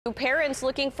Parents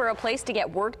looking for a place to get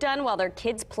work done while their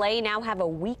kids play now have a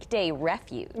weekday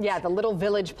refuge. Yeah, the Little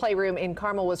Village Playroom in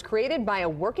Carmel was created by a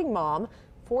working mom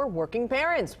for working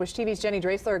parents. Wish TV's Jenny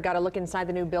Dreasler got a look inside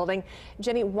the new building.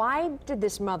 Jenny, why did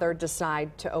this mother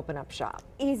decide to open up shop?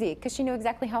 Easy, because she knew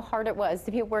exactly how hard it was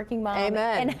to be a working mom.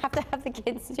 Amen. And have to have the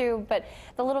kids too. But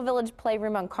the Little Village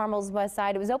Playroom on Carmel's west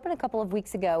side, it was open a couple of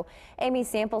weeks ago. Amy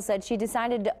Sample said she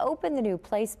decided to open the new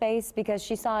play space because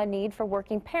she saw a need for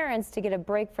working parents to get a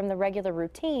break from the regular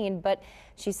routine. But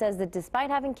she says that despite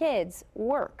having kids,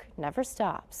 work never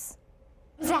stops.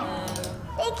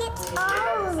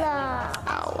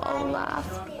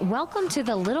 Welcome to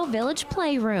the Little Village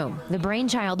Playroom, the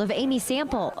brainchild of Amy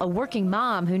Sample, a working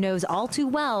mom who knows all too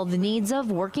well the needs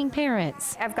of working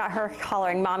parents. I've got her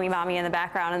hollering mommy, mommy in the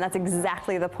background, and that's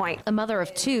exactly the point. A mother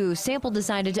of two, Sample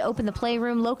decided to open the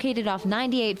playroom located off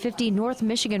 9850 North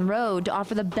Michigan Road to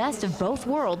offer the best of both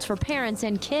worlds for parents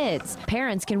and kids.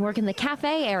 Parents can work in the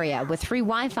cafe area with free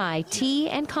Wi-Fi, tea,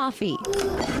 and coffee,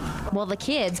 while the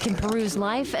kids can peruse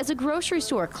life as a grocery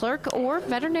store clerk or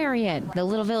veterinarian. The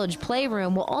Little Village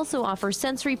Playroom will also offer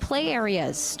sensory play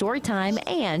areas, story time,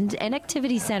 and an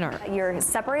activity center. You're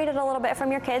separated a little bit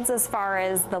from your kids as far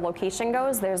as the location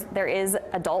goes. There is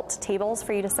adult tables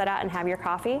for you to sit at and have your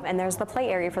coffee, and there's the play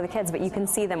area for the kids, but you can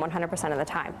see them 100% of the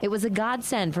time. It was a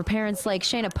godsend for parents like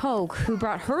Shayna Polk, who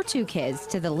brought her two kids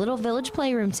to the Little Village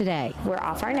Playroom today. We're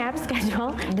off our nap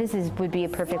schedule. This would be a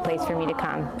perfect place for me to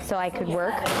come, so I could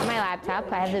work on my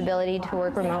laptop. I have the ability to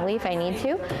work remotely if I need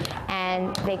to,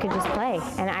 and they could just play,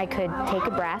 and I could take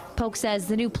a breath. Polk says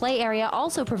the new play area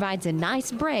also provides a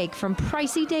nice break from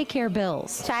pricey daycare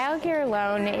bills. Childcare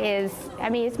alone is,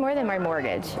 it's more than my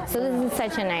mortgage, so this is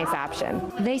such a nice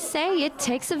option. They say it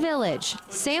takes a village.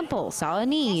 Sample saw a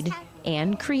need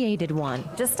and created one.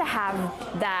 Just to have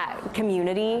that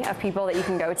community of people that you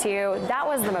can go to, that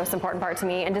was the most important part to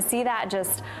me, and to see that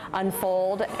just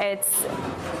unfold,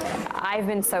 I've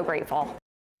been so grateful.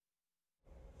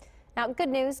 Now, good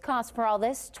news, cost for all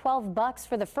this, $12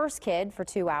 for the first kid for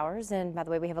 2 hours. And by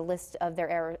the way, we have a list of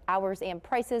their hours and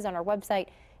prices on our website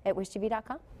at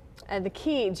wishtv.com. And the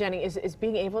key, Jenny, is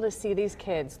being able to see these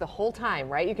kids the whole time,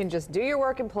 right? You can just do your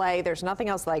work and play. There's nothing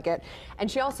else like it. And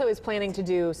she also is planning to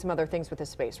do some other things with this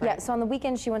space, right? Yeah, so on the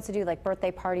weekend she wants to do like birthday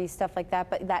parties, stuff like that.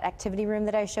 But that activity room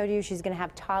that I showed you, she's going to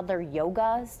have toddler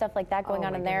yoga, stuff like that going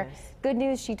on in there. Good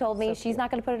news, she told me she's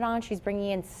not going to put it on. She's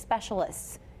bringing in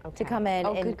specialists to come in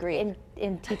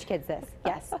and teach kids this.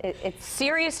 Yes, it's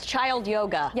serious child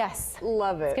yoga. Yes.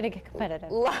 Love it. It's going to get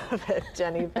competitive. Love it,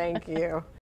 Jenny. Thank you.